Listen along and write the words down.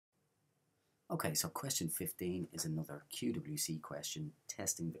Okay, so question 15 is another QWC question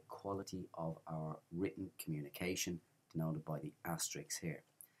testing the quality of our written communication, denoted by the asterisk here.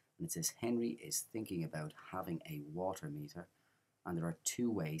 And it says Henry is thinking about having a water meter, and there are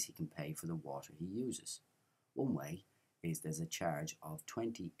two ways he can pay for the water he uses. One way is there's a charge of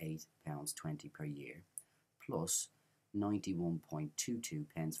 £28.20 per year plus 91.22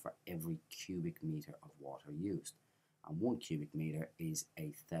 pence for every cubic metre of water used, and 1 cubic metre is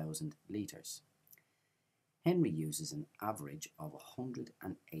 1,000 litres. Henry uses an average of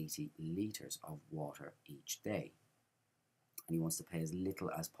 180 litres of water each day, and he wants to pay as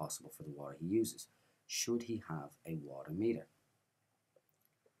little as possible for the water he uses. Should he have a water meter?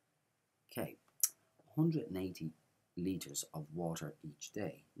 Okay, 180 litres of water each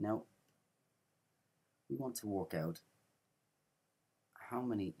day. Now, we want to work out how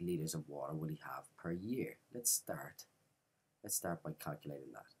many litres of water will he have per year. Let's start by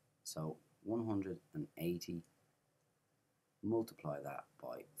calculating that. So 180, multiply that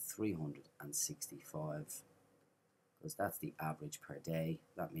by 365, because that's the average per day.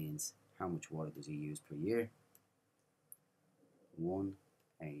 That means how much water does he use per year?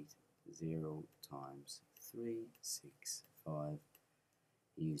 180 times 365.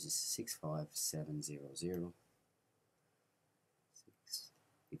 He uses 65700,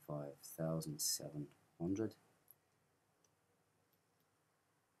 65,700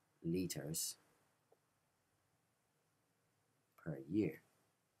 litres per year.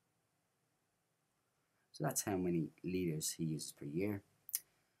 So that's how many litres he uses per year.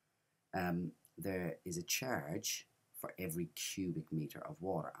 There is a charge for every cubic metre of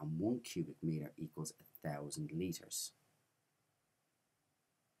water, and 1 cubic metre equals 1,000 litres.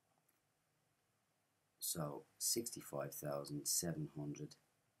 So 65,700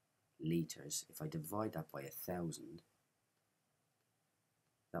 litres, if I divide that by 1,000,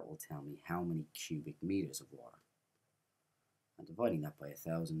 that will tell me how many cubic metres of water. And dividing that by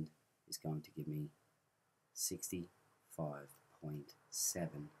 1,000 is going to give me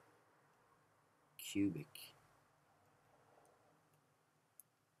 65.7 cubic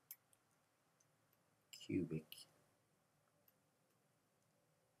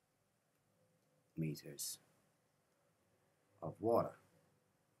meters of water.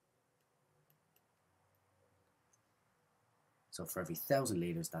 So for every 1,000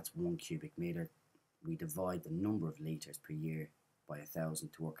 litres, that's 1 cubic metre. We divide the number of litres per year by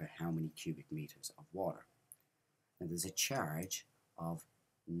 1,000 to work out how many cubic metres of water. Now there's a charge of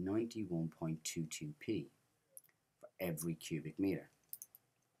 91.22p for every cubic metre.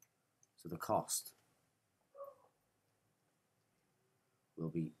 So the cost will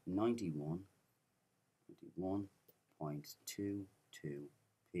be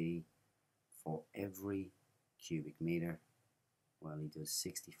 91.22p for every cubic metre. Well, he does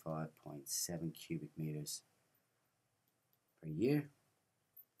 65.7 cubic metres per year.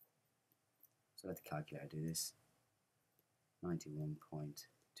 So let the calculator do this.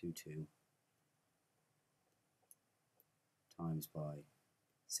 91.22 times by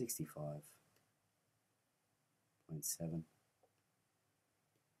 65.7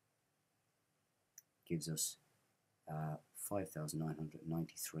 gives us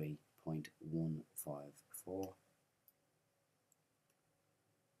 5,993.154.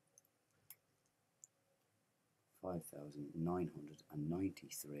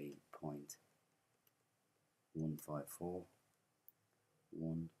 5,993.154.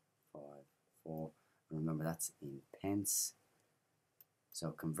 154. And remember, that's in pence.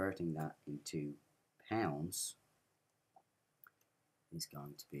 So converting that into pounds is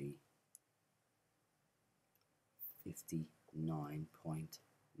going to be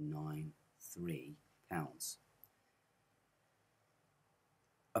 59.93 pounds.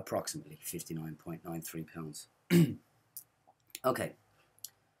 Approximately 59.93 pounds. Okay,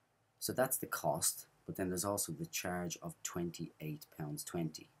 so that's the cost, but then there's also the charge of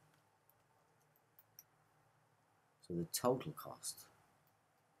 £28.20. So the total cost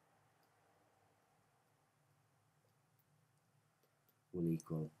will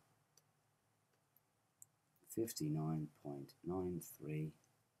equal 59.93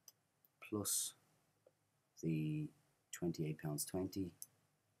 plus the £28.20 .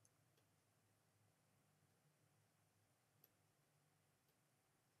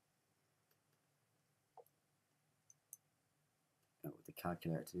 With the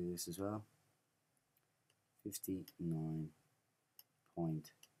calculator to do this as well.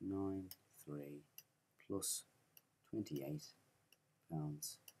 59.93 plus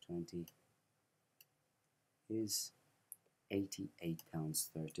 £28.20 is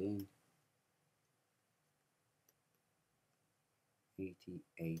 £88.13.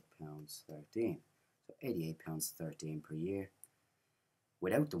 £88.13. So £88.13 per year.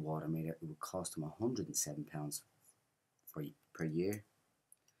 Without the water meter, it would cost him £107 per year.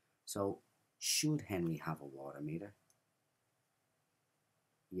 So, should Henry have a water meter?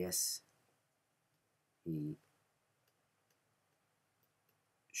 Yes, he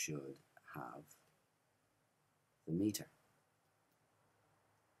should have the meter.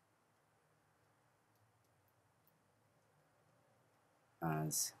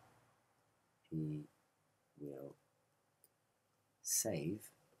 As he will save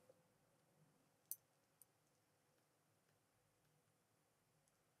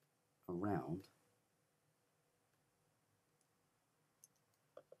around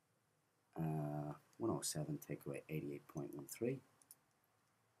 107, take away 88.13.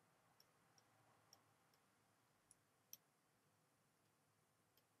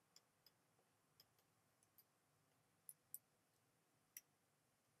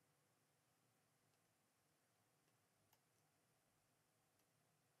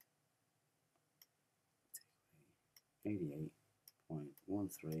 Take away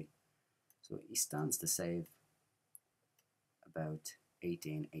 88.13. So he stands to save about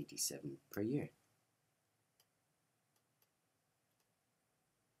 $18.87 per year.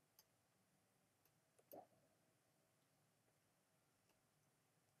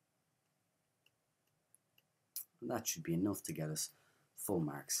 And that should be enough to get us full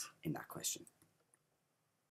marks in that question.